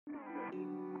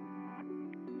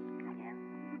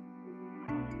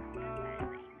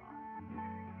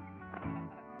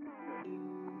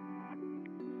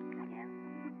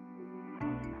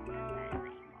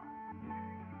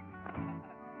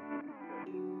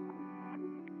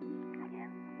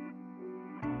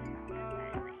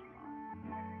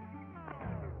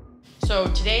So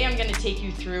today I'm going to take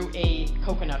you through a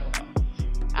coconut oil.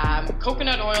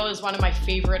 Coconut oil is one of my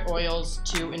favorite oils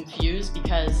to infuse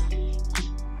because you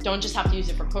don't just have to use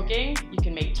it for cooking. You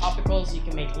can make topicals, you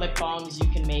can make lip balms, you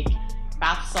can make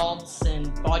bath salts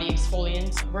and body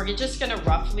exfoliants. We're just going to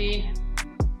roughly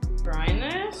grind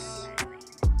this.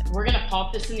 We're going to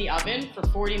pop this in the oven for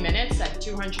 40 minutes at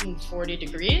 240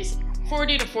 degrees,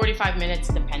 40 to 45 minutes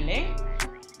depending.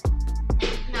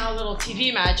 Now a little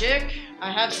TV magic. I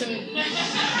have some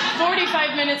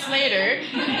 45 minutes later.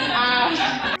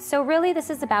 So really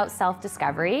this is about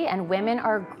self-discovery, and women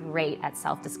are great at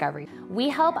self-discovery. We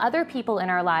help other people in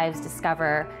our lives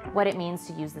discover what it means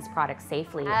to use this product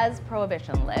safely. As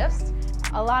prohibition lifts,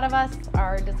 a lot of us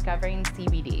are discovering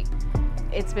CBD.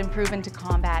 It's been proven to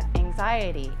combat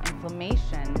anxiety,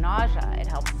 inflammation, nausea. It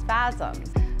helps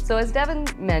spasms. So as Devin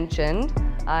mentioned,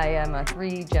 I am a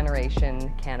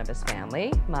 3-generation cannabis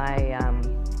family.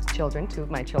 Two of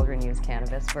my children use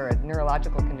cannabis for a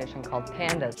neurological condition called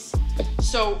PANDAS.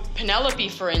 So Penelope,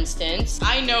 for instance,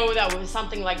 I know that with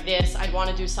something like this, I'd want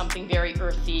to do something very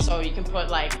earthy. So you can put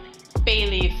like bay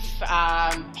leaf,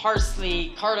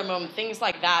 parsley, cardamom, things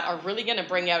like that are really going to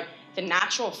bring out the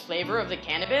natural flavor of the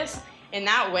cannabis. In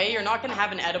that way, you're not going to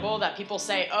have an edible that people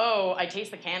say, oh, I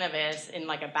taste the cannabis in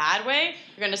like a bad way.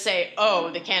 You're going to say, oh,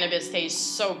 the cannabis tastes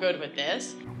so good with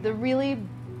this. The really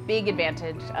big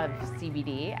advantage of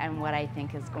CBD, and what I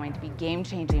think is going to be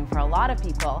game-changing for a lot of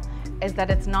people, is that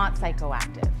it's not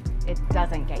psychoactive. It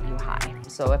doesn't get you high.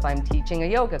 So if I'm teaching a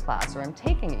yoga class or I'm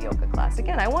taking a yoga class,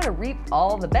 again, I want to reap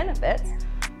all the benefits.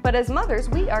 But as mothers,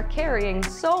 we are carrying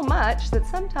so much that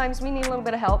sometimes we need a little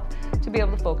bit of help to be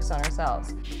able to focus on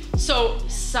ourselves. So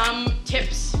some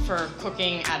tips for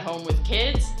cooking at home with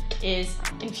kids is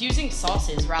infusing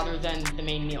sauces rather than the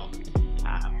main meal.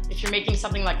 If you're making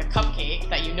something like a cupcake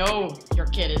that you know your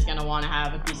kid is going to want to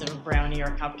have a piece of a brownie or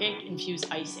a cupcake, infuse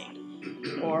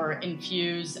icing or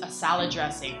infuse a salad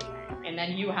dressing, and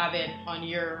then you have it on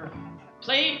your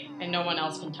plate and no one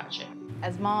else can touch it.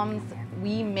 As moms,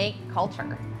 we make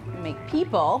culture. We make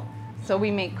people, so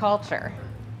we make culture.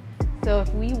 So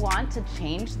if we want to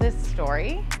change this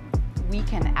story, we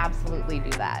can absolutely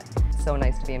do that. It's so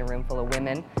nice to be in a room full of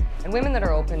women, and women that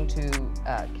are open to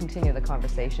continue the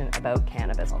conversation about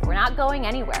cannabis. We're not going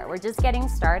anywhere. We're just getting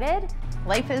started.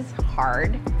 Life is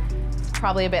hard. It's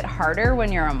probably a bit harder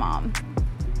when you're a mom.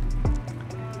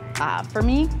 For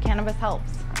me, cannabis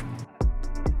helps.